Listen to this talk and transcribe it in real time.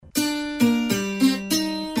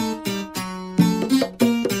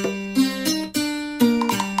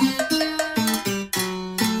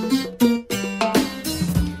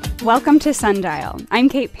Welcome to Sundial. I'm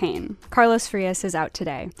Kate Payne. Carlos Frias is out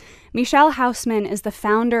today. Michel Hausmann is the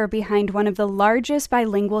founder behind one of the largest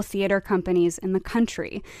bilingual theater companies in the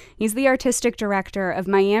country. He's the artistic director of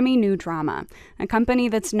Miami New Drama, a company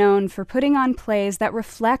that's known for putting on plays that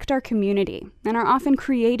reflect our community and are often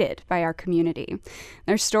created by our community.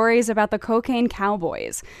 There's stories about the cocaine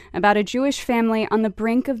cowboys, about a Jewish family on the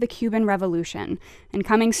brink of the Cuban Revolution, and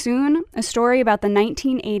coming soon, a story about the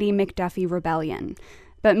 1980 McDuffie Rebellion.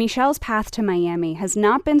 But Michel's path to Miami has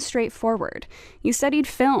not been straightforward. He studied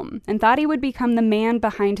film and thought he would become the man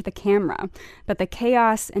behind the camera, but the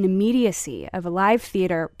chaos and immediacy of live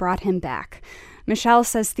theater brought him back. Michel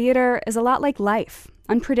says theater is a lot like life,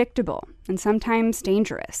 unpredictable and sometimes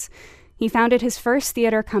dangerous. He founded his first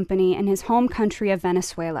theater company in his home country of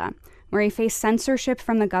Venezuela, where he faced censorship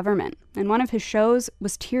from the government, and one of his shows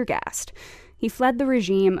was tear-gassed. He fled the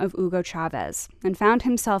regime of Hugo Chavez and found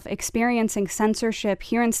himself experiencing censorship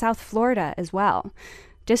here in South Florida as well.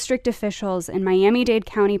 District officials in Miami-Dade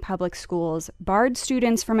County Public Schools barred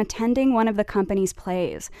students from attending one of the company's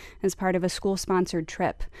plays as part of a school-sponsored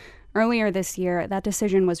trip. Earlier this year, that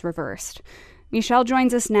decision was reversed. Michel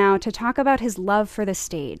joins us now to talk about his love for the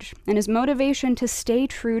stage and his motivation to stay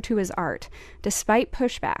true to his art, despite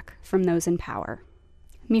pushback from those in power.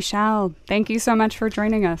 Michel, thank you so much for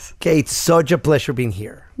joining us. Kate, such a pleasure being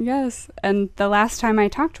here. Yes, and the last time I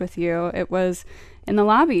talked with you, it was in the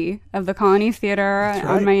lobby of the Colony Theater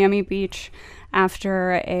on Miami Beach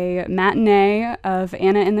after a matinee of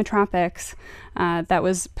Anna in the Tropics that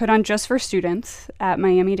was put on just for students at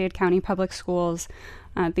Miami-Dade County Public Schools.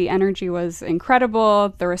 The energy was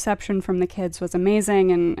incredible. The reception from the kids was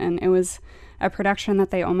amazing, and it was a production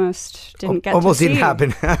that they almost didn't get to see. Almost didn't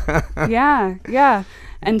happen. Yeah.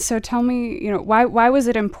 And so tell me, why was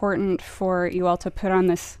it important for you all to put on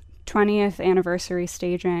this 20th anniversary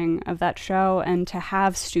staging of that show and to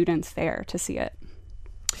have students there to see it?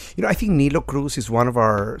 I think Nilo Cruz is one of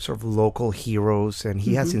our sort of local heroes, and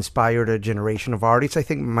he has inspired a generation of artists, I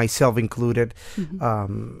think myself included.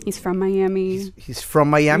 He's from Miami. He's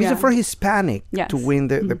from Miami. Yeah. He's for Hispanic Yes. to win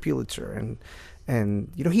the Pulitzer.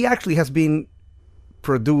 And he actually has been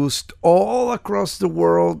produced all across the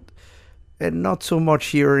world and not so much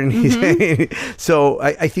here in his. So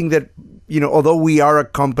I think that, although we are a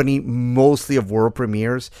company mostly of world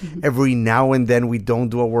premieres, every now and then we don't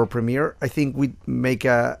do a world premiere. I think we make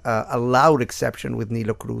a loud exception with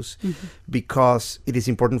Nilo Cruz because it is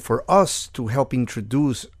important for us to help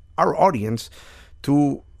introduce our audience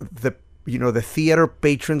to the theater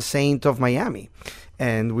patron saint of Miami.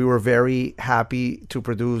 And we were very happy to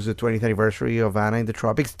produce the 20th anniversary of Anna in the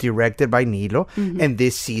Tropics, directed by Nilo. And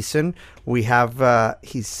this season, we have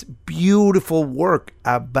his beautiful work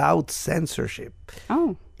about censorship.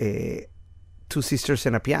 Oh. Two Sisters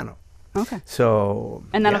and a Piano. Okay. So.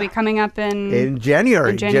 And that'll be coming up in January.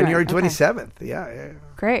 In January 27th. Okay. Yeah.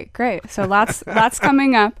 Great. So lots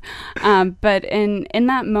coming up. But in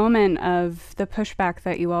that moment of the pushback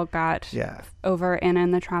that you all got over Anna in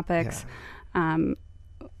the Tropics,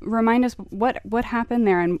 remind us what happened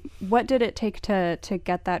there and what did it take to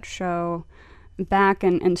get that show back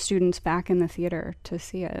and students back in the theater to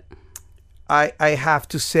see it? I have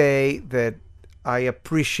to say that I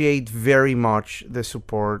appreciate very much the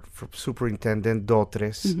support from Superintendent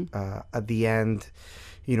Dotres. At the end,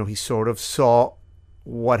 he sort of saw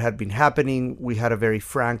what had been happening. We had a very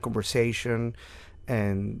frank conversation,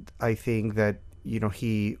 and I think that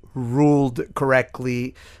he ruled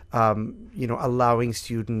correctly, allowing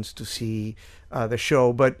students to see the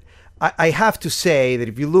show. But I have to say that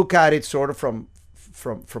if you look at it sort of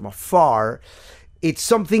from afar, it's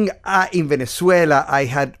something in Venezuela I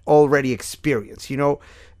had already experienced.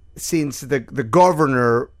 Since the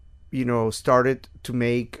governor, started to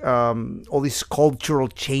make all these cultural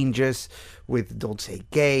changes with Don't Say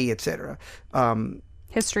Gay, etc.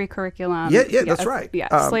 History curriculum. Yeah, that's right.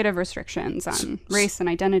 Slate of restrictions on race and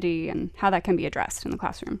identity and how that can be addressed in the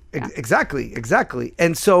classroom. Yeah. Exactly.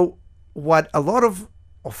 And so what a lot of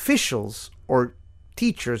officials or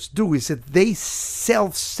teachers do is that they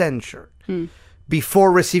self-censor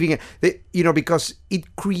before receiving it, because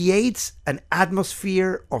it creates an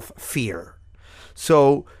atmosphere of fear.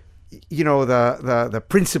 So, the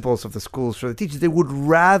principals of the schools or the teachers, they would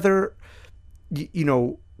rather,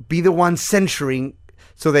 be the ones censoring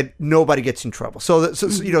so that nobody gets in trouble. So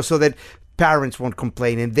that parents won't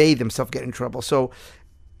complain and they themselves get in trouble. So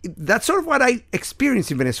that's sort of what I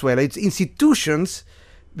experienced in Venezuela. It's institutions,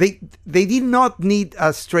 they did not need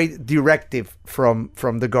a straight directive from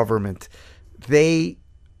the government. They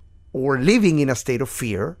were living in a state of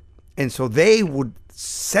fear, and so they would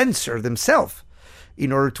censor themselves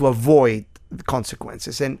in order to avoid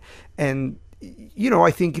consequences. And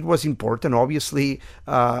I think it was important, obviously,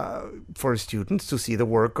 for students to see the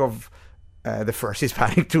work of the first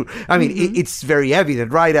Hispanic to. I mean, it's very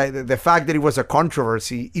evident, right? The fact that it was a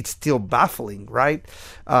controversy, it's still baffling, right?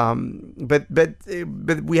 But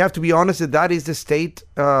we have to be honest that is the state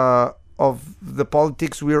of the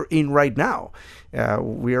politics we're in right now.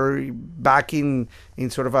 We're back in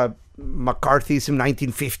sort of a McCarthyism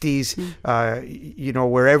 1950s,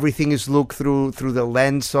 where everything is looked through the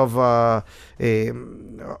lens of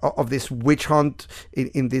this witch hunt,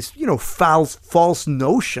 in this false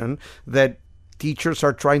notion that teachers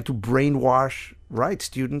are trying to brainwash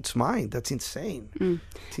students' mind. That's insane.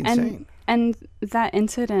 It's insane. And that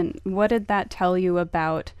incident, what did that tell you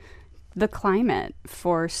about the climate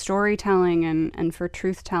for storytelling and for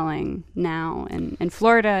truth-telling now in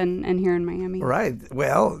Florida and here in Miami? Right.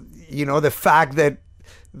 Well, the fact that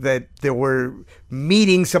there were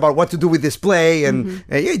meetings about what to do with this play, and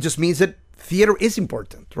it just means that theater is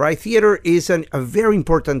important, right? Theater is a very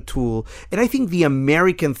important tool. And I think the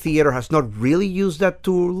American theater has not really used that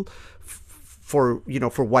tool for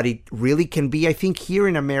what it really can be. I think here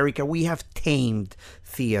in America, we have tamed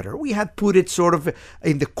theater. We had put it sort of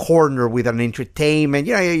in the corner with an entertainment.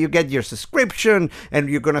 You get your subscription and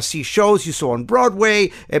you're going to see shows you saw on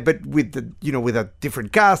Broadway, but with with a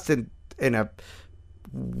different cast and a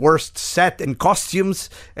worst set and costumes,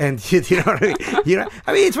 and what I mean?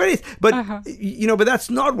 I mean, it's what it is. But but that's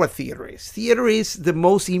not what theater is. Theater is the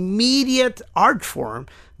most immediate art form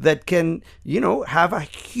that can have a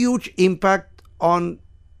huge impact on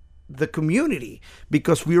the community,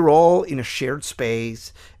 because we're all in a shared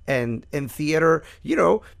space, and theater,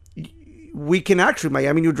 we can actually,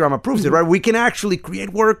 Miami New Drama proves it, right? We can actually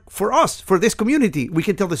create work for us, for this community. We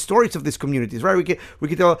can tell the stories of these communities, right? We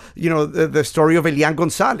can tell, the story of Elian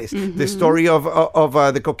Gonzalez, the story of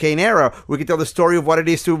the cocaine era. We can tell the story of what it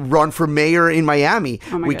is to run for mayor in Miami.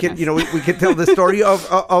 We can, we can tell the story of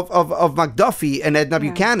McDuffie and Edna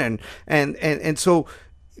Buchanan, and so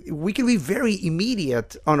we can be very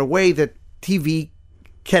immediate on a way that TV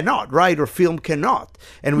cannot, right? Or film cannot.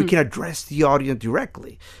 And we can address the audience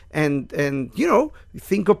directly. And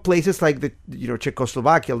think of places like the,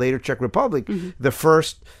 Czechoslovakia, later Czech Republic, the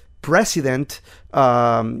first president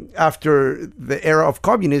after the era of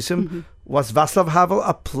communism was Václav Havel,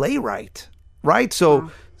 a playwright, right? So,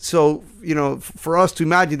 for us to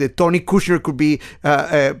imagine that Tony Kushner could be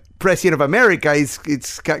president of America,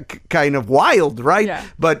 it's kind of wild, right? Yeah.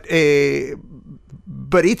 But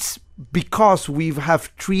it's because we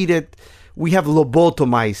have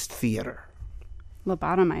lobotomized theater.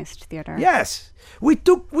 Lobotomized theater. Yes, we've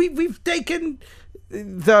taken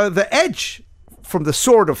the edge from the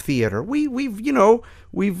sword of theater. We've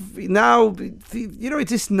now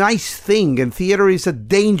it's this nice thing, and theater is a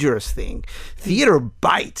dangerous thing. Theater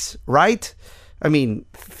bites, right? I mean,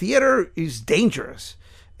 theater is dangerous,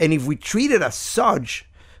 and if we treat it as such,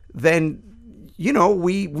 then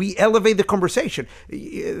we elevate the conversation.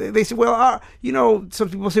 They say, well, some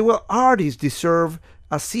people say, well, artists deserve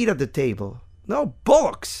a seat at the table. No,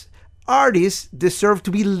 bollocks. Artists deserve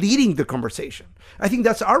to be leading the conversation. I think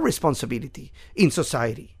that's our responsibility in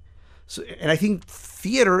society. So, and I think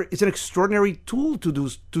theater is an extraordinary tool to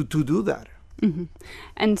do that. Mm-hmm.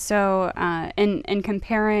 And so, in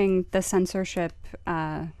comparing the censorship,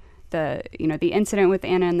 the incident with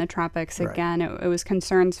Anna in the Tropics, again, it was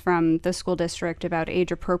concerns from the school district about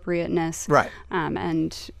age appropriateness,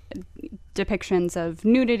 and depictions of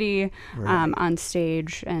nudity on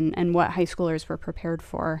stage, and what high schoolers were prepared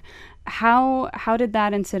for. How did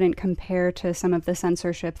that incident compare to some of the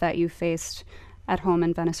censorship that you faced at home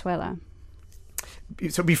in Venezuela?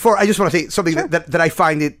 So before, I just want to say something that I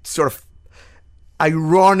find it sort of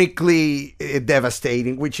ironically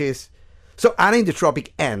devastating, which is, so Anna in the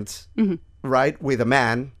Tropic ends, right, with a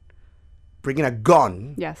man bringing a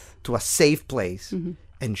gun to a safe place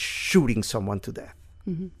and shooting someone to death.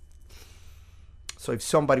 So if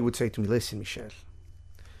somebody would say to me, listen, Michel,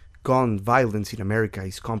 gun violence in America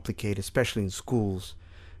is complicated, especially in schools,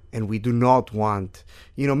 and we do not want,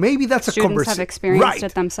 maybe that's a conversation. Students have experienced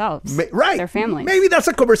it themselves, their families. Maybe that's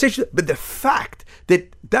a conversation, but the fact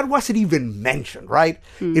that wasn't even mentioned, right?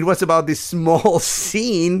 It was about this small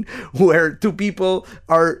scene where two people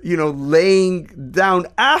are, laying down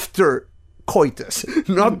after coitus,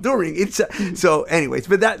 not during. So anyways,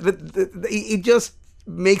 but it just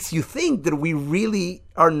makes you think that we really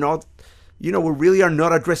are not, we really are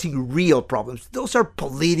not addressing real problems. Those are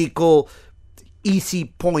political, easy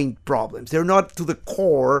point problems. They're not to the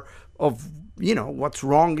core of what's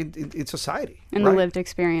wrong in society. And the lived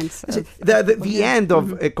experience. The end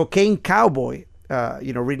of a Cocaine Cowboy,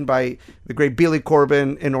 written by the great Billy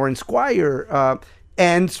Corbin and Oren Squire,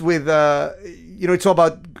 ends with, it's all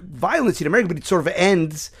about violence in America, but it sort of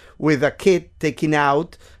ends with a kid taking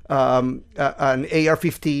out an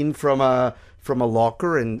AR-15 from a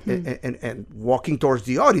locker and walking towards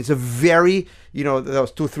the audience. A very, that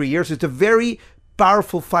was 2-3 years. It's a very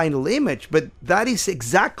powerful final image, but that is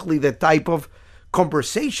exactly the type of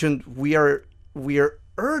conversation we are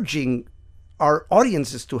urging our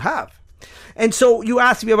audiences to have. And so you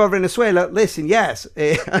asked me about Venezuela. Listen, yes,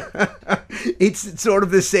 it's sort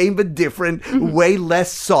of the same but different, way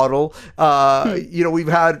less subtle. We've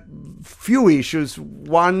had few issues.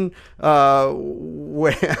 One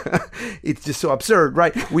where it's just so absurd,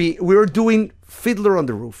 right? We were doing Fiddler on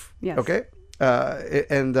the Roof, yes. Okay?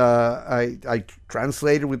 And I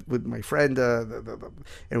translated with my friend, and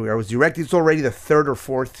I was directing. It's already the 3rd or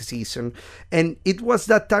 4th season, and it was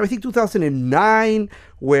that time, I think 2009,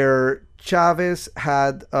 where Chavez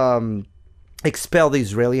had expelled the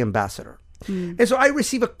Israeli ambassador, and so I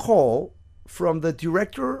received a call from the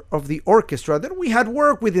director of the orchestra that we had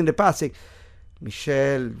worked with in the past, saying,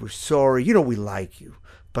 "Michel, we're sorry. We like you,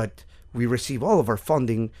 but we receive all of our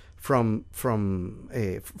funding from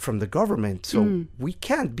the government, so we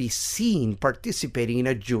can't be seen participating in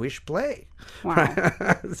a Jewish play." Wow.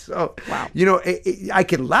 So, wow. I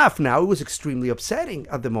can laugh now. It was extremely upsetting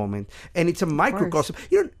at the moment, and it's a microcosm.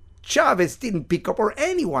 Chavez didn't pick up, or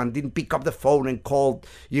anyone didn't pick up the phone and called,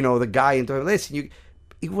 the guy and told him, "Listen,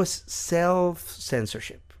 it was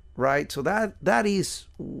self-censorship, right?" So that is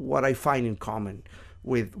what I find in common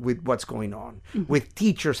with what's going on, with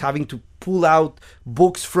teachers having to pull out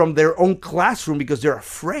books from their own classroom because they're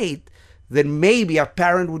afraid that maybe a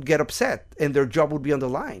parent would get upset and their job would be on the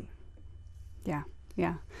line.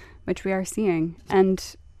 Yeah, which we are seeing. And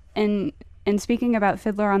in speaking about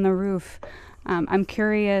Fiddler on the Roof, I'm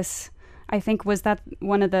curious, I think, was that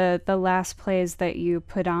one of the last plays that you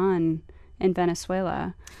put on in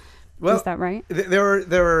Venezuela? Well, is that right? There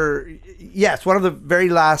were, yes, one of the very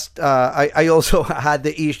last. I also had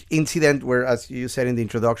the incident where, as you said in the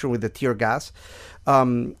introduction, with the tear gas,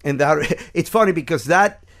 and that it's funny because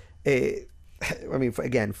that,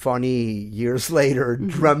 again, funny years later,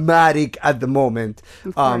 dramatic at the moment.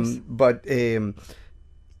 Of course. But we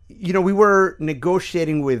were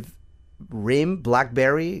negotiating with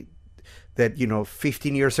BlackBerry. That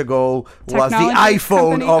 15 years ago was the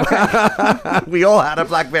iPhone of we all had a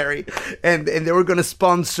BlackBerry, and they were going to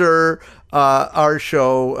sponsor our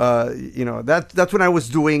show. That's when I was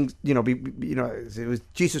doing it was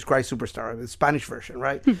Jesus Christ Superstar, the Spanish version,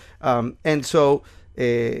 right? And so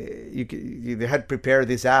they had prepared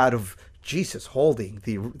this ad of Jesus holding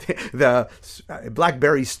the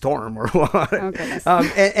BlackBerry Storm or what,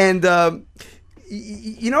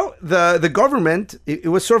 the government, it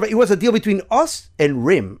was a deal between us and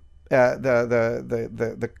RIM,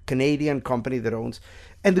 the Canadian company that owns,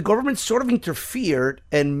 and the government sort of interfered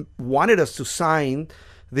and wanted us to sign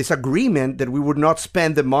this agreement that we would not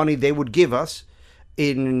spend the money they would give us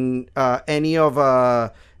in any of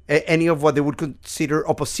what they would consider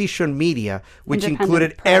opposition media, which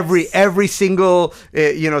included every single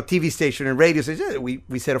TV station and radio station.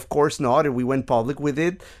 We said of course not, and we went public with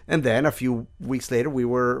it. And then a few weeks later, we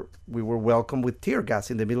were welcomed with tear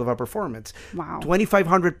gas in the middle of our performance. Wow!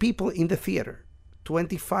 2,500 people in the theater.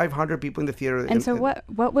 2,500 people in the theater. And so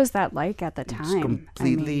what was that like at the time? It's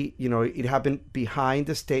completely, it happened behind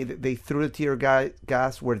the stage. They threw the tear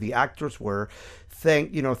gas where the actors were.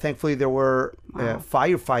 Thankfully there were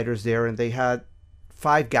firefighters there, and they had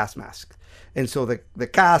 5 gas masks. And so the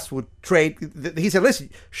cast would trade. He said,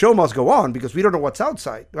 "Listen, show must go on because we don't know what's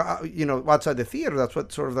outside. Outside the theater." That's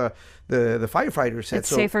what sort of the firefighters said. It's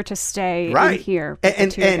safer to stay in here.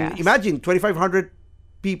 And imagine 2,500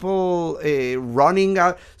 people running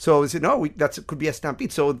out. So we said, no, that could be a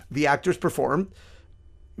stampede. So the actors performed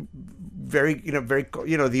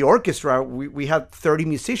the orchestra. We had 30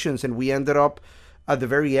 musicians, and we ended up at the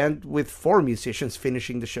very end with 4 musicians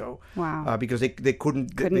finishing the show. Wow! Because they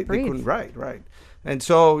couldn't breathe. They couldn't, right. And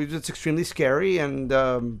so it's extremely scary. And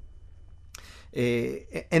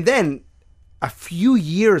then a few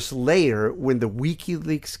years later, when the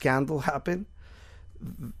WikiLeaks scandal happened,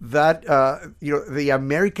 that the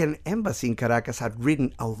American embassy in Caracas had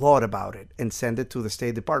written a lot about it and sent it to the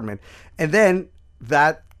State Department, and then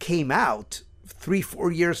that came out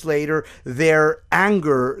 3-4 years later. Their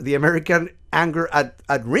anger, the American anger at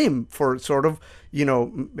RIM for sort of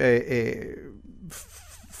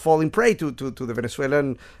falling prey to the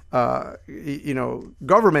Venezuelan,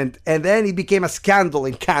 government. And then it became a scandal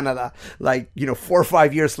in Canada, 4 or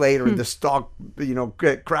 5 years later, and the stock,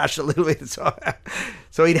 crashed a little bit.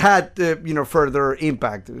 So it had, further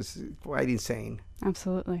impact. It was quite insane.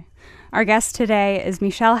 Absolutely. Our guest today is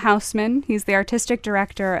Michel Hausmann. He's the artistic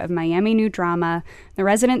director of Miami New Drama, the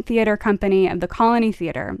resident theater company of the Colony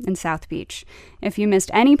Theater in South Beach. If you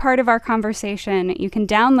missed any part of our conversation, you can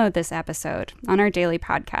download this episode on our daily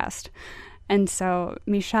podcast. And so,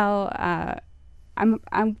 Michel, I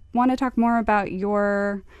want to talk more about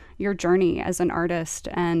your journey as an artist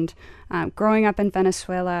and growing up in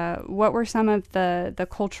Venezuela. What were some of the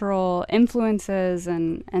cultural influences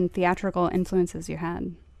and theatrical influences you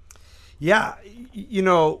had? Yeah,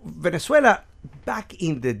 Venezuela back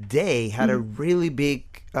in the day had a really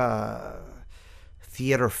big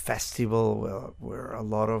theater festival where a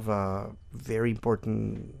lot of very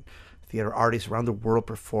important theater artists around the world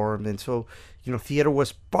performed. And so, theater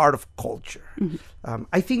was part of culture.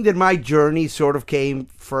 I think that my journey sort of came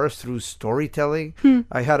first through storytelling.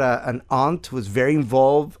 I had an aunt who was very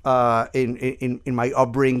involved in my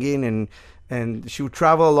upbringing, and she would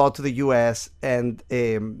travel a lot to the U.S. And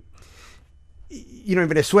in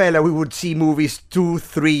Venezuela, we would see movies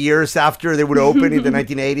 2-3 years after they would open in the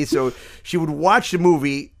 1980s. So she would watch the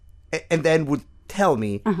movie and then would tell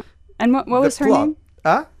me. And what was her name?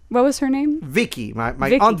 What was her name? Vicky, my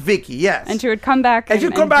Aunt Vicky, yes. And she would come back and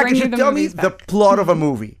she'd tell me the plot of a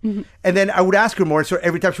movie. And then I would ask her more. So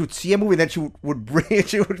every time she would see a movie, then she would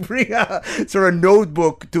bring a sort of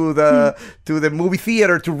notebook to the movie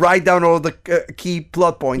theater to write down all the key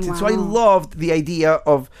plot points. Wow. And so I loved the idea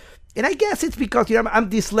of, and I guess it's because I'm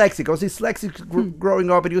dyslexic. I was dyslexic growing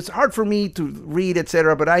up, and it was hard for me to read,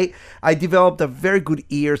 etc. But I developed a very good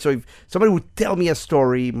ear. So if somebody would tell me a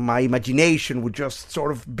story, my imagination would just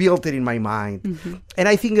sort of build it in my mind. And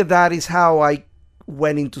I think that is how I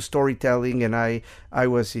went into storytelling. And I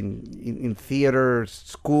was in theater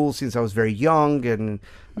school since I was very young, and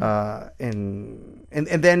then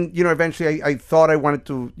eventually I thought I wanted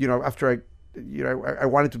to after I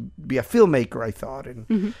wanted to be a filmmaker, I thought,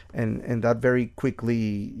 and that very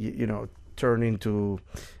quickly, turned into,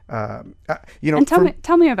 And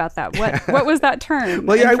tell me about that. What was that turn?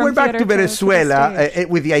 Well, I went back to Venezuela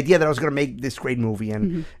with the idea that I was going to make this great movie,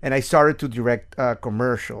 and I started to direct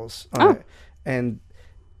commercials, and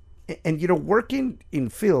working in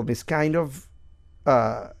film is kind of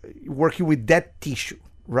working with dead tissue,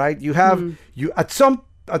 right? You have at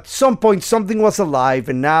some point something was alive,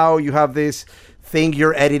 and now you have this thing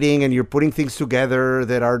you're editing and you're putting things together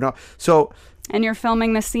that are not so. And you're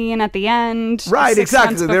filming the scene at the end, right? 6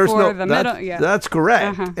 exactly. There's the middle. Yeah, that's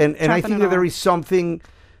correct. And I think that there is something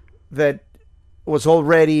that was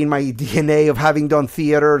already in my DNA of having done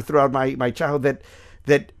theater throughout my childhood.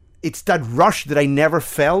 That it's that rush that I never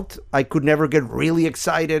felt. I could never get really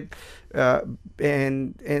excited.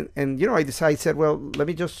 And I said, well, let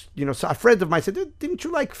me just, so a friend of mine said, didn't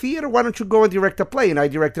you like theater? Why don't you go and direct a play? And I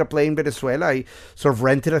directed a play in Venezuela. I sort of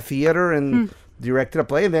rented a theater and directed a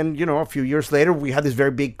play. And then, a few years later, we had this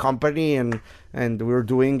very big company and we were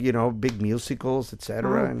doing, big musicals,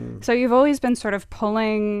 etc. And so you've always been sort of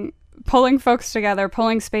pulling folks together,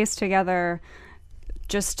 pulling space together,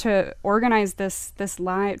 just to organize this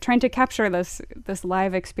live, trying to capture this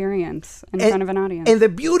live experience in front of an audience. And the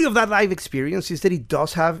beauty of that live experience is that it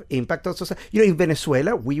does have impact on society. In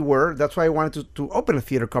Venezuela, that's why I wanted to open a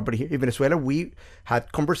theater company here. In Venezuela, we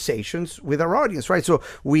had conversations with our audience, right? So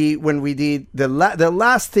when we did the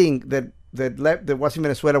last thing that was in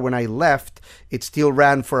Venezuela when I left, it still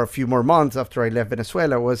ran for a few more months after I left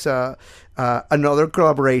Venezuela, was another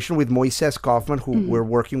collaboration with Michel Hausmann, who we're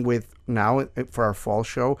working with now for our fall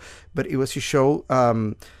show. But it was his show,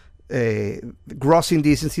 Gross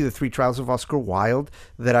Indecency, The Three Trials of Oscar Wilde,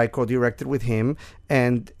 that I co-directed with him.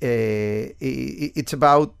 And it's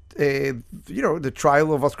about the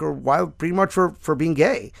trial of Oscar Wilde pretty much for being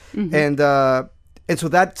gay. And so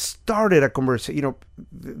that started a conversation.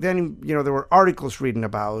 Then there were articles written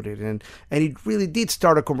about it, and it really did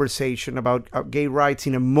start a conversation about gay rights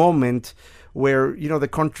in a moment where the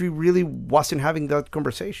country really wasn't having that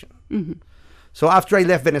conversation. So after I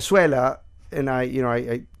left Venezuela, and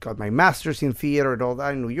I got my master's in theater and all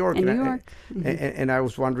that in New York, and I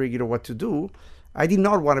was wondering what to do. I did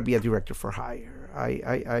not want to be a director for hire.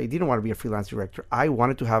 I didn't want to be a freelance director. I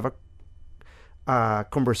wanted to have a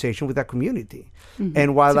conversation with that community,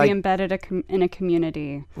 and while to be embedded in a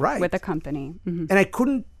community, right, with a company, and I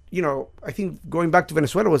couldn't, I think going back to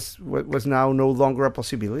Venezuela was now no longer a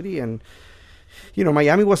possibility, and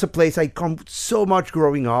Miami was a place I come so much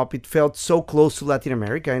growing up. It felt so close to Latin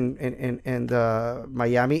America, and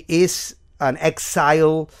Miami is an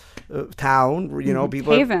exile town.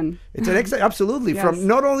 People. Haven. It's an exile, absolutely. Yes. From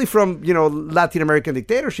not only from Latin American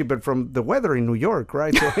dictatorship, but from the weather in New York,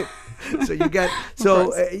 right? So you get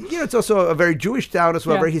it's also a very Jewish town as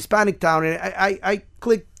well, very Hispanic town, and I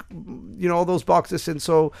click all those boxes, and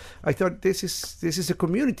so I thought this is a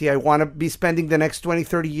community I want to be spending the next 20,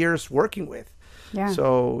 30 years working with. Yeah.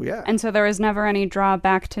 So yeah. And so there was never any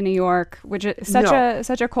drawback to New York, which is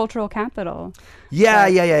such a cultural capital.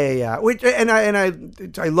 Yeah. Which, and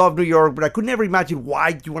I love New York, but I could never imagine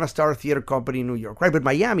why you want to start a theater company in New York, right? But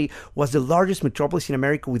Miami was the largest metropolis in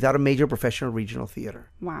America without a major professional regional theater.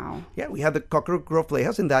 Wow. Yeah, we had the Cockroach Grove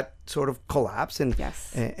Playhouse, and that sort of collapsed. And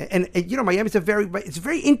yes. And Miami is it's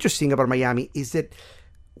very interesting about Miami is that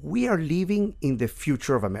we are living in the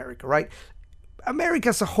future of America, right? America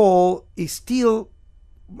as a whole is still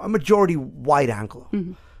a majority white Anglo.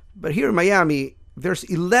 Mm-hmm. But here in Miami, there's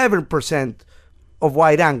 11% of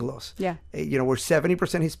white Anglos. Yeah. We're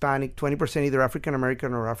 70% Hispanic, 20% either African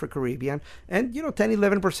American or Afro-Caribbean, and 10,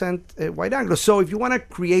 11% white Anglos. So if you want to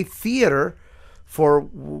create theater for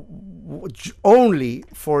only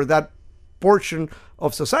for that portion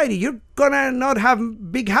of society, you're gonna not have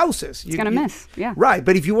big houses. It's gonna miss, yeah. Right,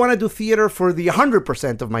 but if you want to do theater for the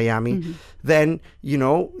 100% of Miami, mm-hmm. then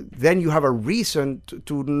you have a reason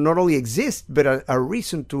to not only exist, but a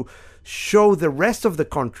reason to show the rest of the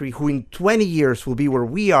country, who in 20 years will be where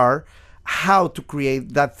we are, how to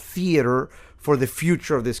create that theater for the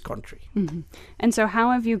future of this country. Mm-hmm. And so how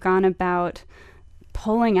have you gone about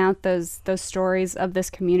pulling out those stories of this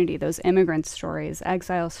community, those immigrant stories,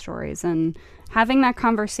 exile stories, and having that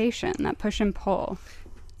conversation, that push and pull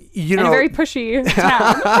in a very pushy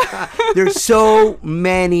town? There's so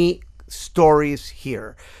many stories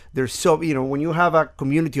here. There's so, when you have a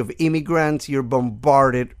community of immigrants, you're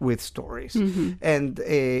bombarded with stories. Mm-hmm. And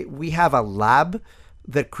we have a lab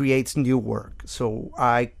that creates new work. So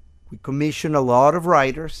we commission a lot of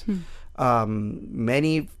writers,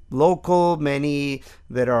 many local, many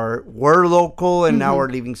that were local and now are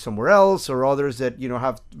living somewhere else, or others that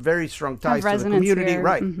have very strong ties to the community, here.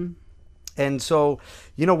 right? Mm-hmm. And so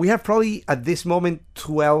we have probably at this moment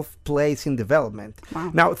 12 plays in development.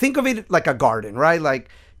 Wow. Now think of it like a garden, right? Like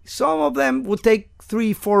some of them will take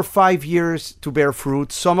 3, 4, 5 years to bear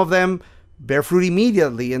fruit. Some of them bear fruit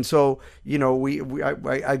immediately. And so,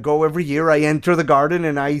 I go every year, I enter the garden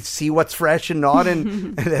and I see what's fresh and not,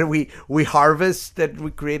 and then we harvest, that we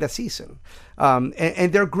create a season.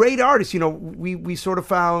 And they're great artists. We sort of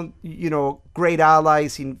found, great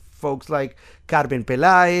allies in folks like Carmen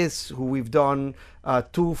Peláez, who we've done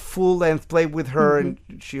 2 full-length play with her, and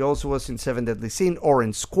she also was in Seven Deadly Sins,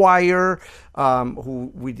 Oren Squire,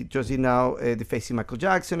 who we just did now, Defacing Michael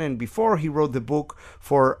Jackson, and before he wrote the book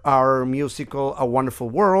for our musical A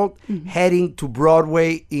Wonderful World, heading to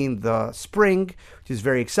Broadway in the spring, which is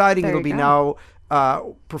very exciting. It'll be now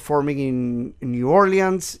performing in New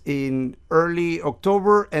Orleans in early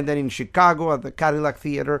October, and then in Chicago at the Cadillac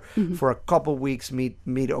Theater for a couple weeks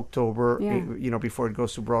mid-October, before it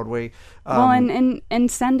goes to Broadway.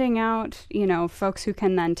 And sending out, folks who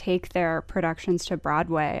can then take their productions to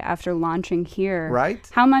Broadway after launching here. Right.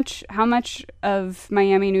 How much of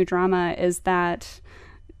Miami New Drama is that,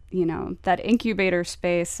 that incubator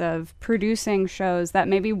space of producing shows that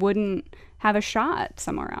maybe wouldn't have a shot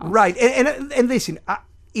somewhere else? Right. And listen,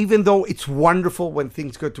 even though it's wonderful when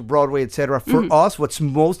things go to Broadway, etc., for us, what's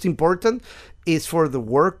most important is for the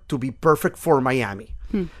work to be perfect for Miami.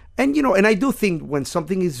 And, and I do think when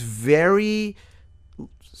something is very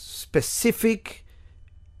specific,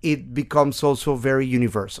 it becomes also very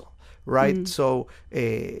universal. Right. So,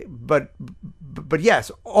 but yes,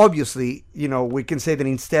 obviously, we can say that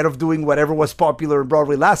instead of doing whatever was popular in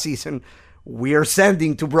Broadway last season, we are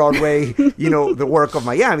sending to Broadway, the work of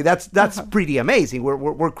Miami. That's pretty amazing.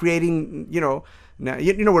 We're creating, now,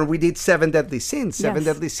 when we did Seven Deadly Sins during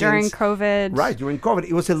COVID. Right, during COVID.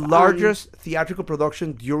 It was the largest theatrical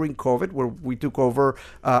production during COVID, where we took over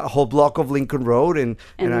a whole block of Lincoln Road and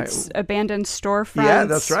abandoned storefronts. Yeah,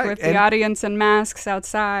 that's right. With the audience in masks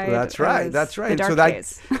outside. That's right. The dark so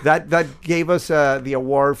days. that gave us the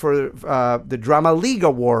award for the Drama League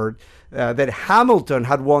Award. That Hamilton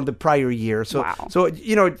had won the prior year. So, wow. So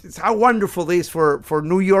it's how wonderful it is for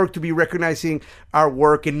New York to be recognizing our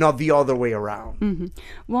work and not the other way around.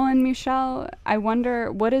 Well, and Michel, I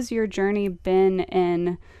wonder, what has your journey been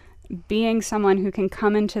in being someone who can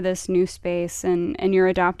come into this new space and your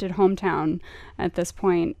adopted hometown at this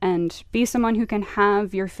point and be someone who can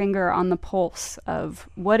have your finger on the pulse of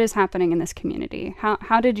what is happening in this community?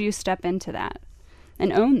 How did you step into that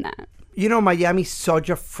and own that? You know, Miami's such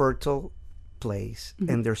a fertile place,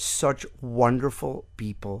 and there's such wonderful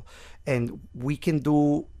people, and we can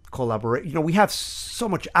do collaborate. You know, we have so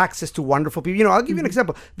much access to wonderful people. You know, I'll give you an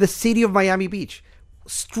example. The city of Miami Beach.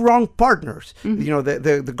 Strong partners. You know,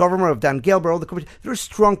 the government of Dan Gelber, all the companies, they're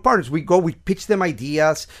strong partners. We go, we pitch them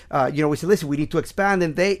ideas. You know, we say, listen, we need to expand,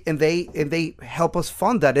 and they help us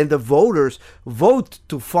fund that. And the voters vote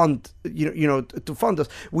to fund, to fund us.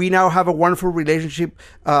 We now have a wonderful relationship.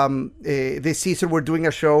 This season, we're doing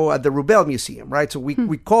a show at the Rubel Museum, right? So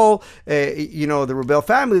we call, the Rubel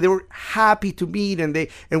family. They were happy to meet, and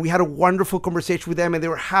we had a wonderful conversation with them, and they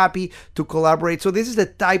were happy to collaborate. So this is the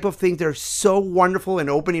type of things that are so wonderful and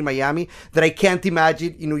open in Miami that I can't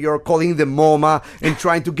imagine, you're calling them MoMA and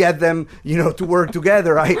trying to get them, to work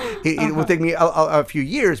together. It will take me a few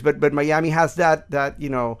years, but Miami has that.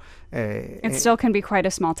 It still can be quite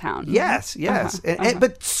a small town. Yes.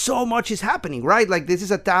 But so much is happening, right? Like, this is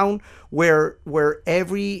a town where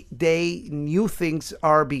every day new things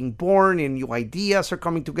are being born and new ideas are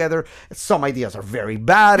coming together. Some ideas are very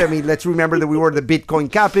bad. I mean, let's remember that we were the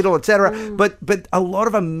Bitcoin capital, etc. But a lot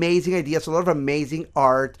of amazing ideas, a lot of amazing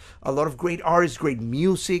art, a lot of great artists, great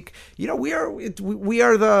music. We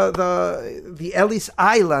are the Ellis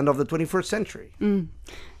Island of the 21st century.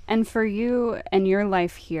 And for you and your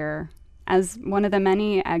life here, as one of the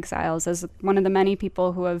many exiles, as one of the many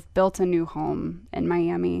people who have built a new home in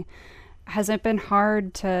Miami, has it been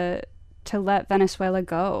hard to let Venezuela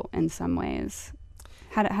go in some ways?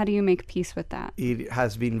 How do you make peace with that? It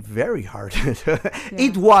has been very hard.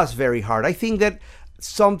 It was very hard. I think that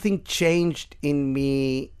something changed in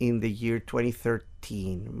me in the year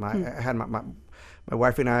 2013. My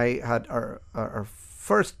wife and I had our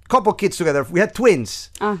first couple kids together. We had twins,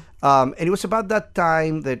 and it was about that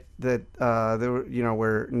time that there were,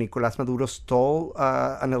 where Nicolás Maduro stole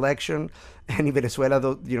an election, and in Venezuela,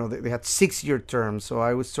 they had 6-year terms. So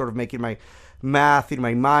I was sort of making my math in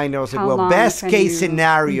my mind. I was like, well, best case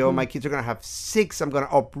scenario, my kids are going to have 6. I'm going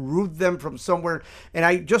to uproot them from somewhere, and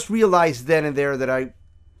I just realized then and there that I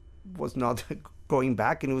was not going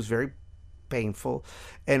back, and it was very painful.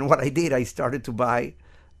 And what I did, I started to buy,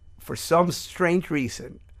 for some strange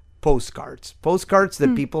reason, postcards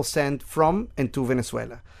that people sent from and to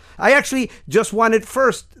Venezuela. I actually just wanted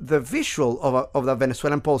first the visual of the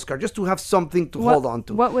Venezuelan postcard, just to have something to hold on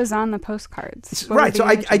to. What was on the postcards? Right, so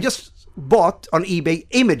I just bought on eBay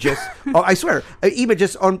images, I swear,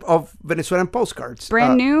 images of Venezuelan postcards.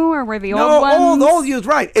 Brand new, or were the old ones? No, old used,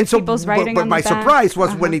 right. And so, but my surprise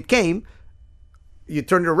was when it came, you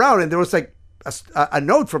turned it around and there was like a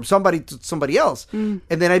note from somebody to somebody else, and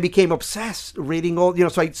then I became obsessed reading all.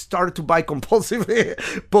 So I started to buy compulsively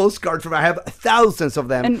postcards from. I have thousands of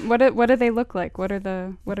them. And what do they look like? What are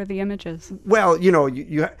the images? Well,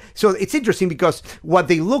 so it's interesting because what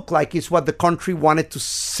they look like is what the country wanted to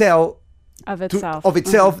sell of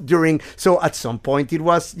itself during. So at some point it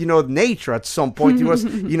was nature. At some point it was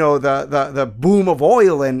the boom of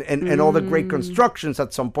oil and all the great constructions.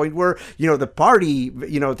 At some point were the party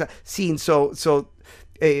scene. So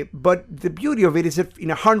but the beauty of it is that in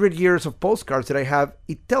 100 years of postcards that I have,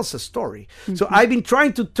 it tells a story. So I've been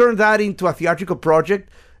trying to turn that into a theatrical project,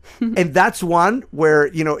 and that's one where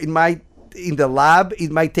in the lab, it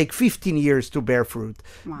might take 15 years to bear fruit.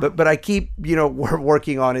 Wow. But I keep,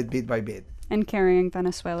 working on it bit by bit. And carrying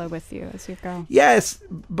Venezuela with you as you go. Yes,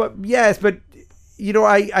 but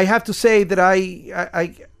I have to say that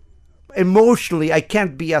I emotionally, I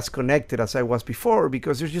can't be as connected as I was before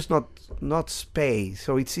because there's just not space.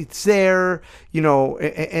 So it's there,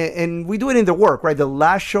 and we do it in the work, right? The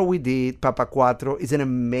last show we did, Papa Cuatro, is an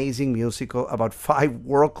amazing musical about 5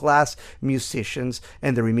 world-class musicians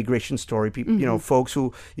and their immigration story. People, folks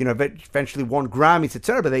who, eventually won Grammys,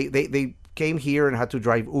 etc. But they came here and had to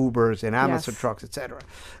drive Ubers and Amazon trucks, etc.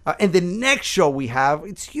 And the next show we have,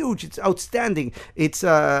 it's huge, it's outstanding. It's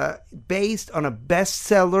based on a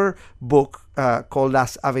bestseller book called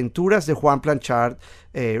Las Aventuras de Juan Planchard,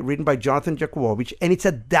 written by Jonathan Jakubowicz, and it's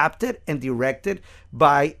adapted and directed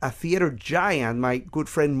by a theater giant, my good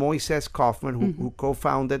friend Moises Kaufman, who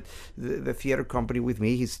co-founded the theater company with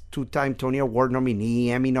me. He's 2-time Tony Award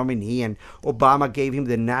nominee, Emmy nominee, and Obama gave him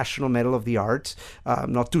the National Medal of the Arts.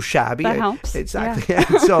 Not too shabby. That helps. Exactly. Yeah.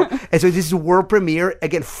 and so this is a world premiere.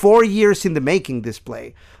 Again, 4 years in the making, this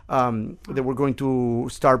play. That we're going to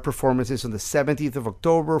start performances on the 17th of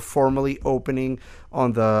October, formally opening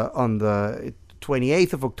on the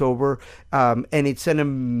 28th of October. And it's an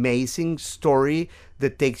amazing story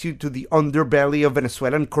that takes you to the underbelly of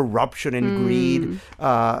Venezuelan corruption and greed,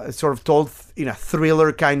 sort of told in a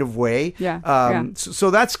thriller kind of way. So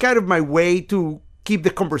that's kind of my way to keep the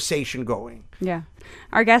conversation going. Yeah.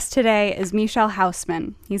 Our guest today is Michel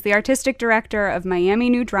Hausmann. He's the artistic director of Miami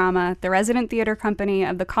New Drama, the resident theater company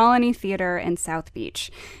of the Colony Theater in South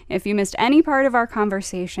Beach. If you missed any part of our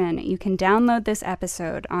conversation, you can download this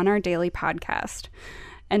episode on our daily podcast.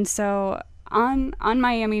 And so on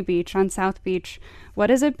Miami Beach, on South Beach,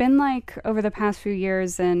 what has it been like over the past few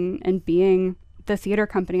years and being the theater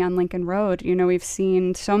company on Lincoln Road? You know, we've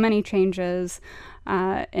seen so many changes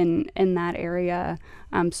in that area.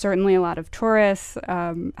 Certainly a lot of tourists.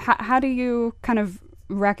 How do you kind of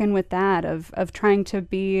reckon with that of trying to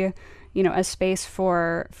be, you know, a space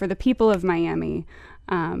for the people of Miami?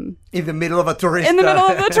 In the middle of a tourist... In the middle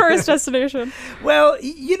of the tourist destination. Well,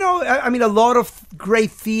 you know, I mean, a lot of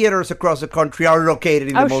great theaters across the country are located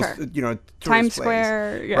in the most, you know, tourist Times place.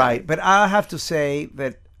 Square. Yeah. Right. But I have to say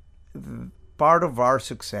that part of our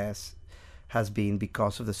success has been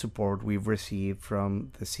because of the support we've received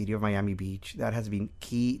from the city of Miami Beach. That has been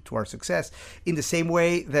key to our success. In the same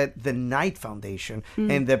way that the Knight Foundation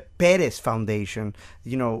and the Perez Foundation,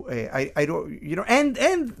 you know, I don't, you know, and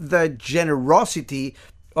the generosity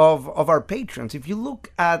of our patrons. If you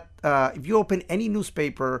look at, if you open any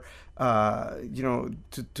newspaper, you know,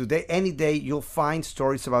 today, any day, you'll find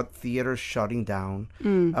stories about theaters shutting down,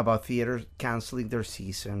 about theaters canceling their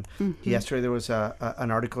season. Yesterday, there was an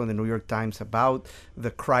article in the New York Times about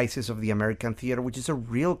the crisis of the American theater, which is a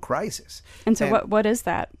real crisis. And so what is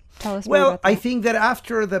that? Tell us more about that. I think that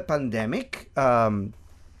after the pandemic, the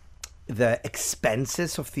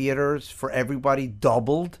expenses of theaters for everybody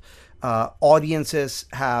doubled. Audiences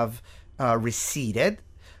have receded.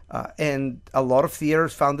 And a lot of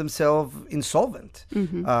theaters found themselves insolvent.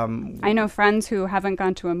 I know friends who haven't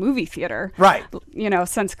gone to a movie theater, right? You know,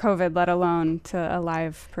 since COVID, let alone to a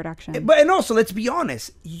live production. And also, let's be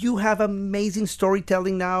honest, you have amazing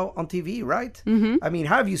storytelling now on TV, right? I mean,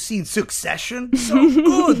 have you seen Succession? So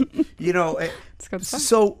good, you know. It's good stuff.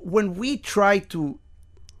 So when we try to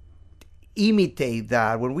imitate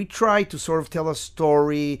that, when we try to sort of tell a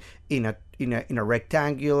story in a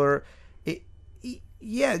rectangular.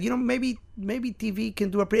 Yeah, you know, maybe TV can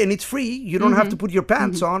do and it's free. You don't have to put your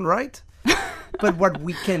pants on, right? But what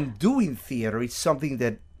we can do in theater is something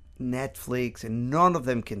that Netflix and none of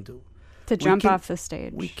them can do. To jump off the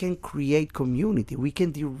stage. We can create community. We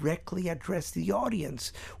can directly address the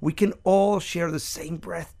audience. We can all share the same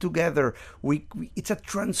breath together. It's a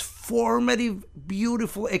transformative,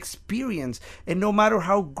 beautiful experience. And no matter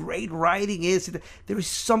how great writing is, there is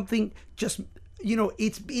something just... You know,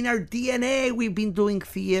 it's in our DNA. We've been doing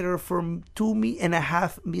theater for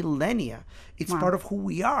 2.5 millennia. It's part of who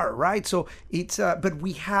we are, right? So it's, but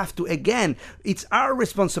we have to, again, it's our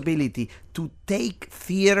responsibility to take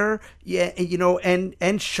theater, you know,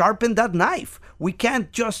 and sharpen that knife. We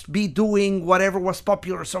can't just be doing whatever was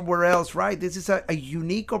popular somewhere else, right? This is a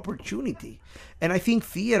unique opportunity. And I think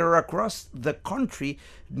theater across the country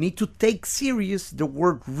need to take serious the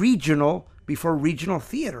word regional before regional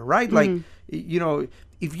theater, right? Like, you know,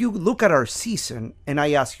 if you look at our season and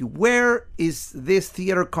I ask you, where is this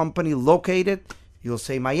theater company located? You'll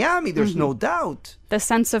say Miami. There's no doubt. The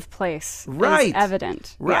sense of place is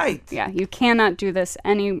evident. Right. Yeah. You cannot do this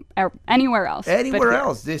anywhere else. Anywhere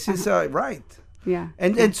else. This is right. Yeah.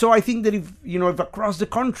 And so I think that if across the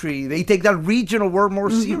country they take that regional word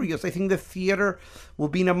more serious, I think the theater will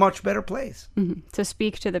be in a much better place. To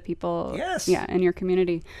speak to the people in your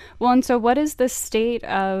community. Well, and so what is the state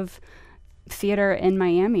of theater in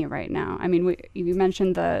Miami right now? I mean, you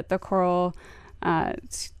mentioned the Coral,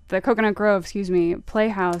 the Coconut Grove,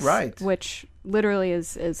 Playhouse, right, which literally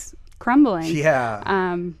is crumbling. Yeah.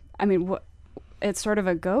 I mean, it's sort of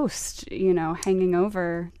a ghost, you know, hanging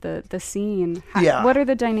over the scene. What are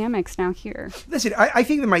the dynamics now here? Listen, I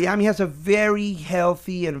think that Miami has a very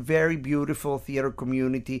healthy and very beautiful theater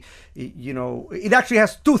community. You know, it actually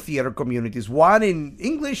has two theater communities, one in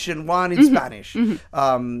English and one in Spanish. And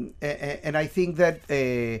I think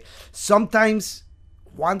that sometimes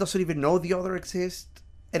one doesn't even know the other exists.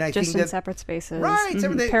 And I just think in that, separate spaces, right?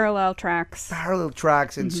 Parallel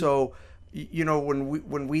tracks, and so. You know,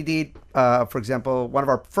 when we did, for example, one of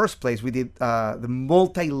our first plays, we did the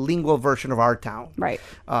multilingual version of Our Town. Right.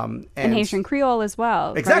 And Haitian Creole as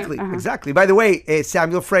well. Exactly, right? exactly. By the way,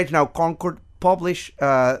 Samuel French now publish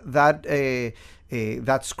that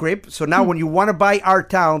script. So now when you want to buy Our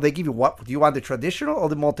Town, they give you what? Do you want the traditional or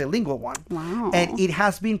the multilingual one? Wow. And it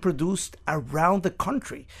has been produced around the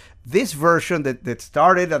country. This version that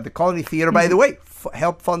started at the Colony Theater, by the way,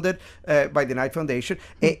 help funded by the Knight Foundation,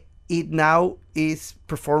 it now is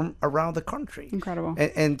performed around the country. Incredible.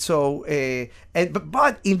 But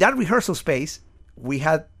in that rehearsal space, we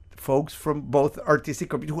had folks from both artistic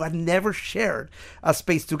communities who had never shared a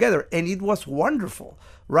space together, and it was wonderful,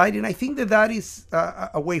 right? And I think that is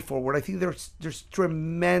a way forward. I think there's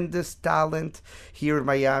tremendous talent here in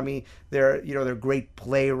Miami. They're great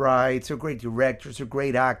playwrights, they're great directors, they're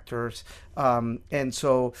great actors, and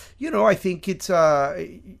so I think it's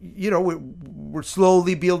we're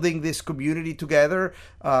slowly building this community together,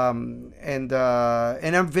 and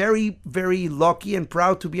I'm very, very lucky and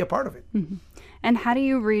proud to be a part of it. Mm-hmm. And how do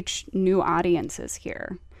you reach new audiences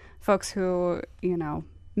here? Folks who,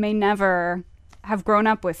 may never have grown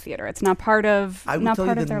up with theater. It's not part of their life. I would tell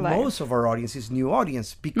you that most of our audience is new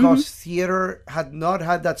audience because theater had not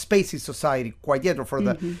had that space in society quite yet, or for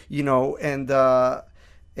the,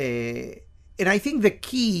 and I think the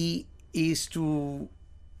key is to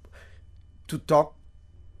talk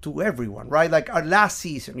to everyone, right? Like our last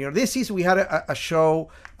season, this season we had a show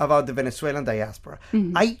about the Venezuelan diaspora.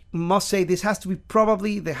 I must say this has to be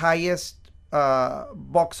probably the highest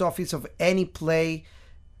box office of any play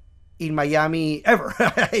in Miami ever.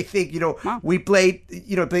 I think, wow. We played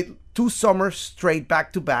 2 summers straight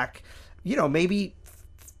back to back. Maybe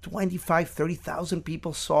 30,000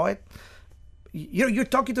 people saw it. You're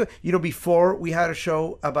talking to, before we had a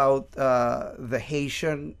show about the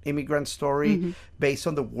Haitian immigrant story based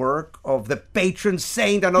on the work of the patron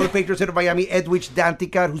saint, another patron saint of Miami, Edwidge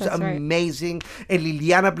Danticat, who's amazing, and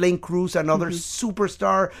Liliana Blaine Cruz, another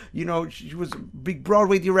superstar. She was a big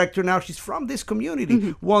Broadway director. Now she's from this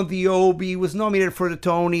community, won the Obie, was nominated for the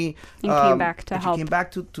Tony, and came back to help. She came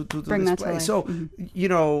back to bring this that play. To so,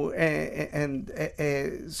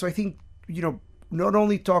 so I think, not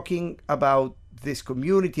only talking about this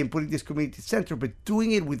community and putting this community center, but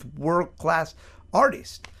doing it with world-class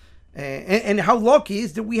artists. And how lucky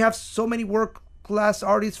is that we have so many world-class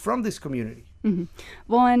artists from this community.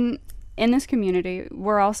 Well, and in this community,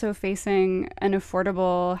 we're also facing an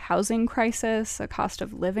affordable housing crisis, a cost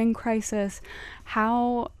of living crisis.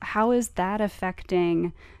 How is that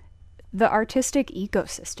affecting the artistic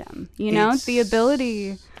ecosystem? The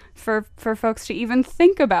ability for folks to even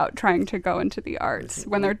think about trying to go into the arts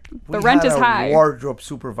when the rent is high. We had a wardrobe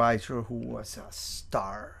supervisor who was a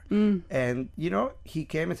star, and he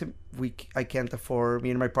came and said, "I can't afford.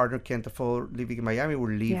 Me and my partner can't afford living in Miami. We're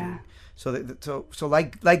leaving." Yeah. So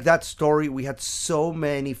like that story, we had so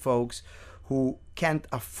many folks who can't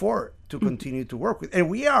afford to continue to work with, and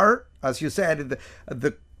we are, as you said, at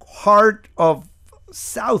the heart of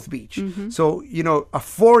South Beach. So, a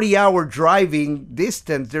 40-hour driving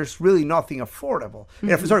distance, there's really nothing affordable.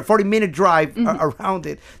 40-minute drive around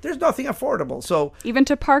it, there's nothing affordable. So even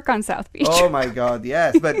to park on South Beach. Oh my God,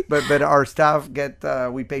 yes. But our staff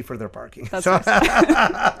we pay for their parking. That's nice.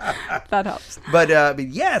 That helps. But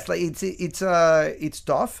yes, like it's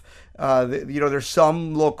tough. There's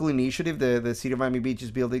some local initiative. The city of Miami Beach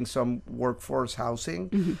is building some workforce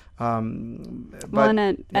housing. At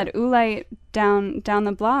Ulite down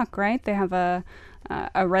the block, right? They have a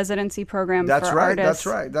residency program for artists.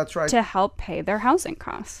 That's right. To help pay their housing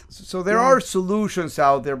costs. So there are solutions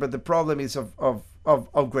out there, but the problem is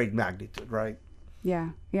of great magnitude, right? Yeah.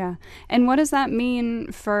 And what does that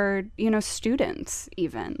mean for, students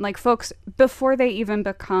even? Like folks, before they even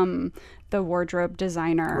become the wardrobe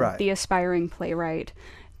designer, the aspiring playwright,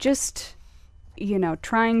 just,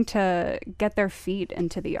 trying to get their feet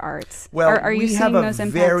into the arts. Well, are you seeing those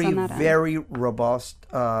impacts on that end? Very robust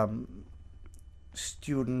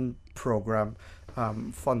student program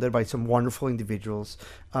funded by some wonderful individuals.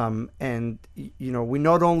 And, we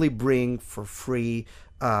not only bring for free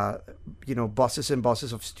buses and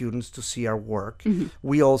buses of students to see our work.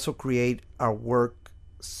 We also create our work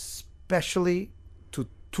specially to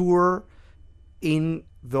tour in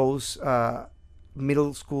those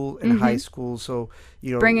middle school and high school. So,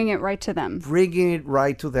 bringing it right to them.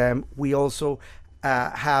 We also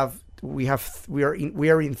we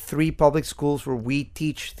are in 3 public schools where we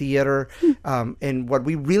teach theater, and what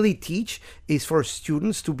we really teach is for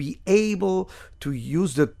students to be able to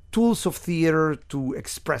use the tools of theater to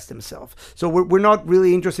express themselves. So we're not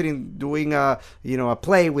really interested in doing a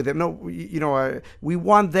play with them. No, we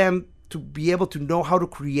want them to be able to know how to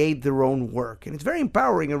create their own work, and it's very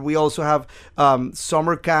empowering. And we also have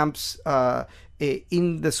summer camps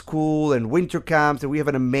in the school and winter camps. And we have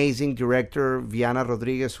an amazing director, Viana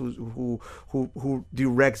Rodriguez, who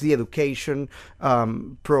directs the education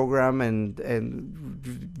program, and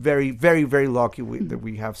very, very, very lucky that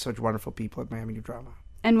we have such wonderful people at Miami New Drama.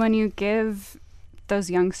 And when you give those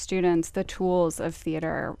young students the tools of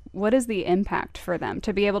theater, what is the impact for them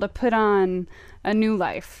to be able to put on a new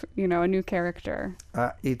life, a new character?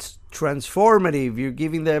 It's transformative. You're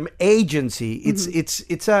giving them agency.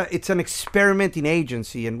 It's an experiment in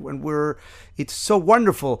agency, and it's so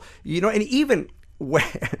wonderful, and even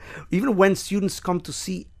when students come to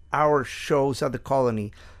see our shows at the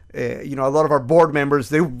Colony, a lot of our board members,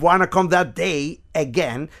 they want to come that day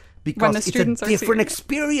again, because it's a different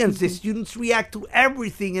experience. The students react to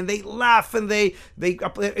everything, and they laugh, and they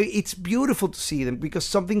it's beautiful to see them, because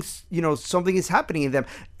something is happening in them.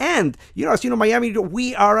 And as Miami,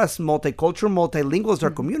 we are as multicultural, multilingual as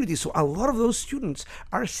our community. So a lot of those students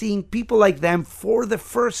are seeing people like them for the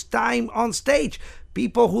first time on stage.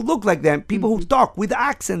 People who look like them, people who talk with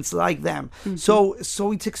accents like them. So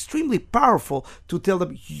it's extremely powerful to tell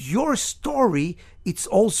them your story. It's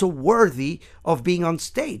also worthy of being on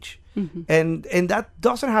stage, and that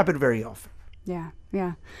doesn't happen very often. Yeah.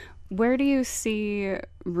 Where do you see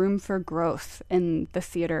room for growth in the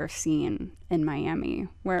theater scene in Miami?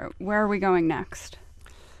 Where are we going next?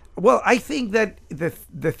 Well, I think that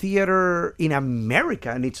the theater in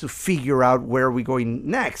America needs to figure out where we're going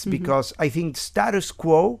next, because I think status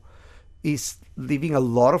quo is leaving a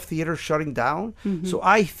lot of theater shutting down. So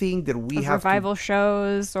I think that we have revival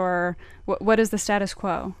shows, or what is the status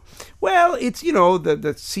quo? Well, it's,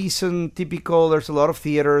 the season typical. There's a lot of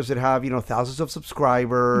theaters that have, thousands of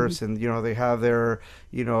subscribers, and, they have their,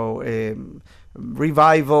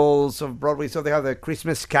 revivals of Broadway. So they have the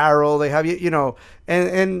Christmas Carol, they have,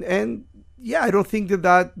 and yeah, I don't think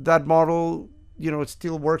that model, it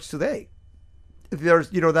still works today. There's,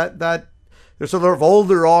 that there's a lot of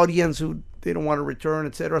older audience who they don't want to return,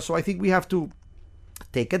 etc. So I think we have to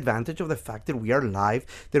take advantage of the fact that we are live,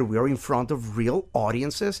 that we are in front of real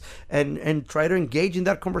audiences, and try to engage in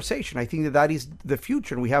that conversation. I think that is the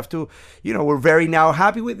future, and we have to, we're very now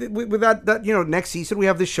happy with that, next season we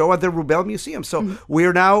have the show at the Rubel Museum. So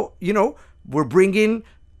we're now, we're bringing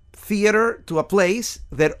theater to a place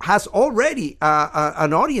that has already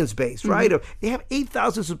an audience base, right? They have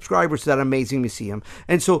 8,000 subscribers to that amazing museum,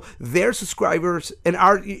 and so their subscribers and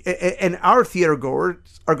our theater goers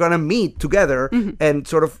are going to meet together and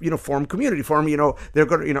sort of form community. They're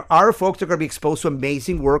going to our folks are going to be exposed to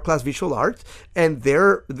amazing world-class visual arts, and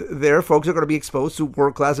their folks are going to be exposed to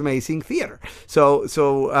world-class amazing theater. So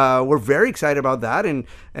we're very excited about that, and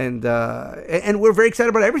we're very excited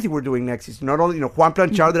about everything we're doing next season. Not only Juan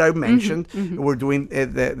Planchar that I mentioned, we're doing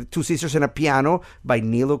the Two Sisters and a Piano by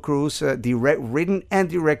Nilo Cruz, written and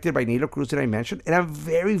directed by Nilo Cruz that I mentioned, and I'm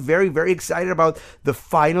very, very, very excited about the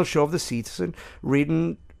final show of the season,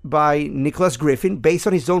 written by Nicholas Griffin, based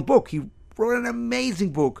on his own book. He wrote an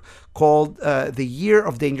amazing book called The Year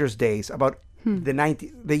of Dangerous Days, about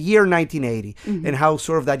the year 1980, and how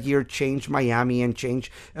sort of that year changed Miami and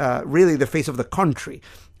changed really the face of the country.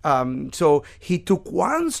 So he took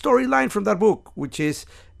one storyline from that book, which is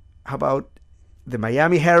about the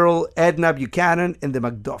Miami Herald, Edna Buchanan, and the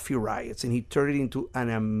McDuffie riots, and he turned it into an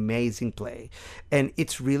amazing play. And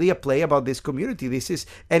it's really a play about this community.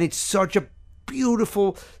 And it's such a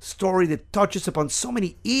beautiful story that touches upon so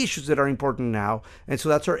many issues that are important now. And so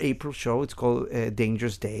that's our April show. It's called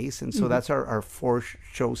Dangerous Days. And so that's our 4th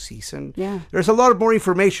show season. Yeah. There's a lot of more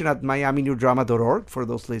information at miaminewdrama.org for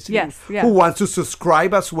those listening who wants to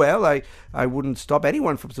subscribe as well. I wouldn't stop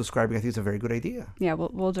anyone from subscribing. I think it's a very good idea. Yeah,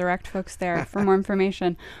 we'll direct folks there for more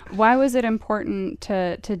information. Why was it important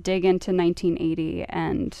to dig into 1980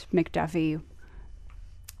 and McDuffie?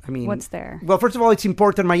 I mean, what's there? Well, first of all, it's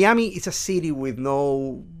important. Miami is a city with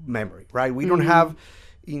no memory, right? We don't have,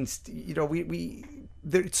 we're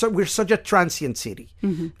such a transient city.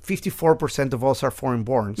 54% of us are foreign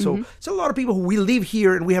born. So it's a lot of people who we live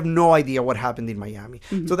here and we have no idea what happened in Miami.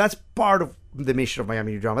 So that's part of the mission of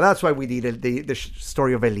Miami New Drama. That's why we did the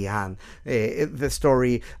story of Elian, the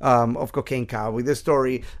story of Cocaine Cowboy, the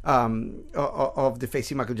story of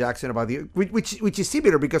Defacing Michael Jackson, about which is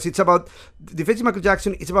similar, because it's about Defacing Michael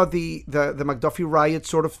Jackson. It's about the McDuffie riot,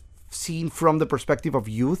 sort of seen from the perspective of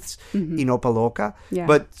youths in Opaloka. Yeah.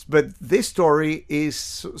 But this story is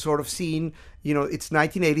sort of seen, it's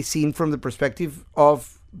 1980 seen from the perspective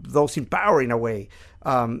of those in power, in a way.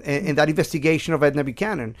 And that investigation of Edna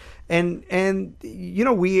Buchanan, and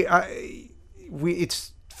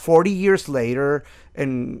it's 40 years later,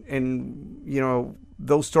 and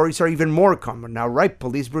those stories are even more common now, right?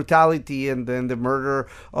 Police brutality, and then the murder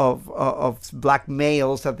of black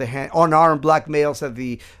males unarmed black males at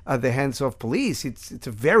the hands of police. It's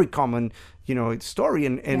a very common story,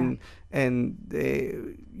 and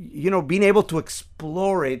being able to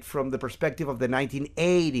explore it from the perspective of the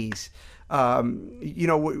 1980s,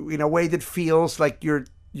 in a way that feels like you're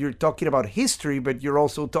talking about history, but you're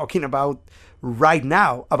also talking about right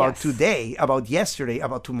now, about today, about yesterday,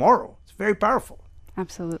 about tomorrow. It's very powerful.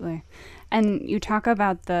 Absolutely. And you talk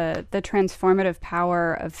about the transformative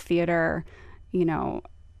power of theater.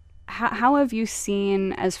 How have you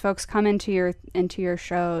seen, as folks come into your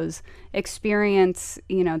shows, experience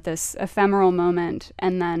this ephemeral moment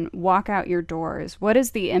and then walk out your doors? What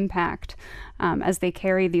is the impact as they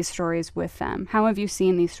carry these stories with them? How have you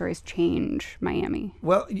seen these stories change Miami?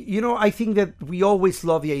 Well, I think that we always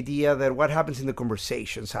love the idea that what happens in the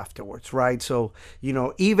conversations afterwards, right? So,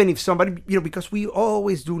 even if somebody, because we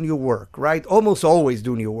always do new work, right? Almost always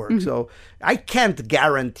do new work. Mm-hmm. So I can't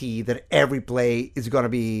guarantee that every play is going to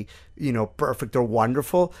be, perfect or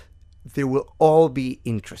wonderful. They will all be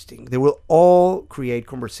interesting. They will all create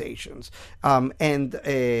conversations. And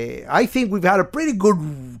I think we've had a pretty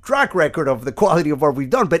good track record of the quality of what we've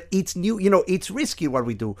done, but it's new, it's risky what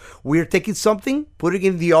we do. We're taking something, putting it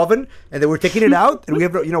in the oven, and then we're taking it out, and we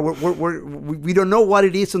have, we don't know what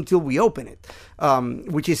it is until we open it,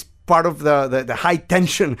 which is part of the high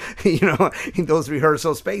tension, in those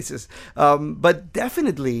rehearsal spaces. But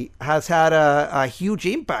definitely has had a huge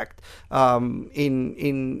impact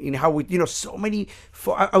in how we, so many.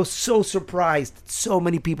 I was so surprised. So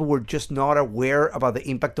many people were just not aware about the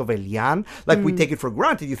impact of Elian. Like we take it for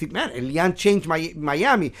granted. You think, man, Elian changed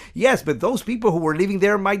Miami. Yes, but those people who were living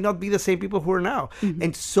there might not be the same people who are now. Mm-hmm.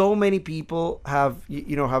 And so many people have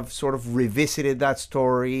sort of revisited that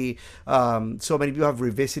story. So many people have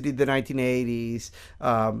revisited the 1980s.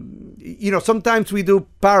 Sometimes we do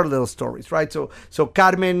parallel stories, right? So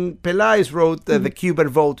Carmen Peláez wrote The Cuban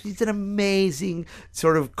Vote. It's an amazing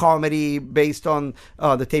sort of comedy based on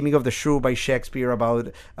The Taming of the Shrew by Shakespeare,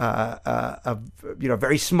 about a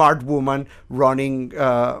very smart woman running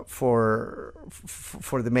for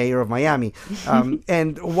the mayor of Miami.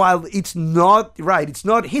 And while it's not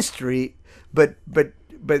history, but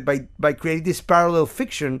by creating this parallel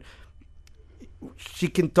fiction, she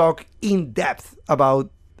can talk in depth about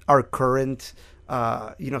our current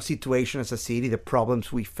situation as a city, the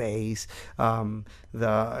problems we face, the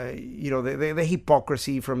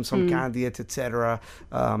hypocrisy from some candidates, etc.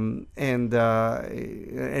 And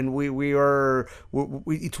we are.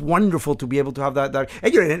 It's wonderful to be able to have that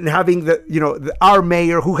and having our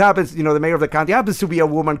mayor, who happens, the mayor of the county happens to be a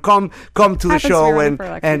woman, come to the show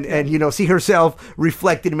and see herself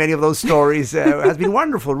reflected in many of those stories has been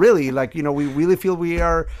wonderful. Really, we really feel we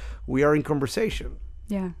are in conversation.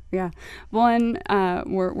 Yeah. Well, and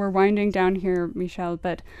we're winding down here, Michel,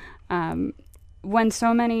 but when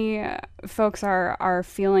so many folks are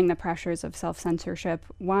feeling the pressures of self-censorship,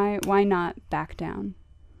 why not back down?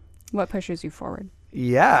 What pushes you forward?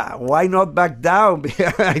 Yeah, why not back down?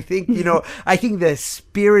 I think, I think the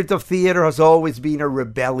spirit of theater has always been a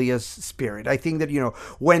rebellious spirit. I think that,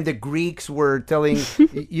 when the Greeks were telling,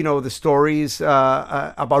 the stories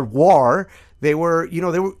about war, they were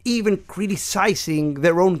even criticizing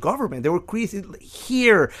their own government. They were criticizing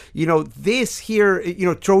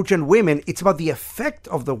Trojan women. It's about the effect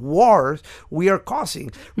of the wars we are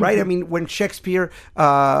causing, right? Mm-hmm. I mean, when Shakespeare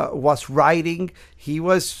was writing, he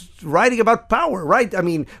was writing about power, right? I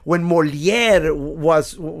mean, when Molière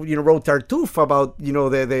wrote Tartuffe about,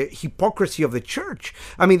 the hypocrisy of the church.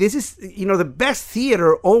 I mean, this is, the best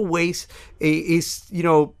theater always is,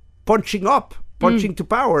 punching to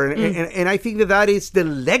power, and I think that is the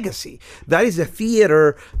legacy. That is the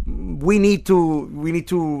theater we need to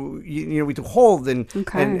hold,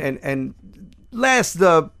 and less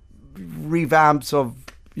the revamps of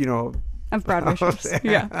Broadway shows.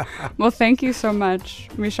 Yeah. Well, thank you so much,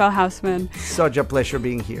 Michel Hausmann. Such a pleasure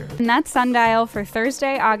being here. And that's Sundial for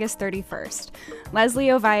Thursday, August 31st. Leslie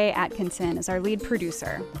Ovalle Atkinson is our lead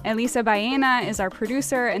producer. Elisa Baena is our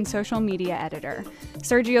producer and social media editor.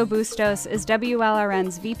 Sergio Bustos is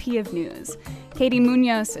WLRN's VP of News. Katie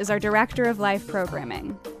Munoz is our director of live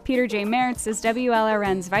programming. Peter J. Mertz is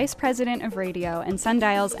WLRN's vice president of radio and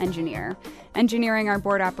Sundial's engineer. Engineering our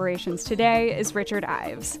board operations today is Richard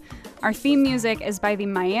Ives. Our theme music is by the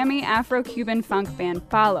Miami Afro-Cuban funk band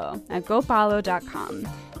Palo at gopalo.com.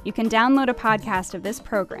 You can download a podcast of this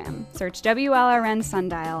program. Search WLRN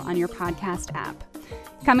Sundial on your podcast app.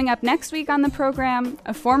 Coming up next week on the program,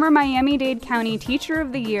 a former Miami-Dade County Teacher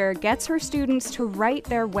of the Year gets her students to write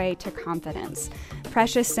their way to confidence.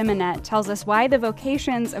 Precious Simonet tells us why the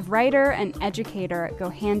vocations of writer and educator go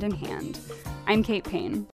hand in hand. I'm Kate Payne.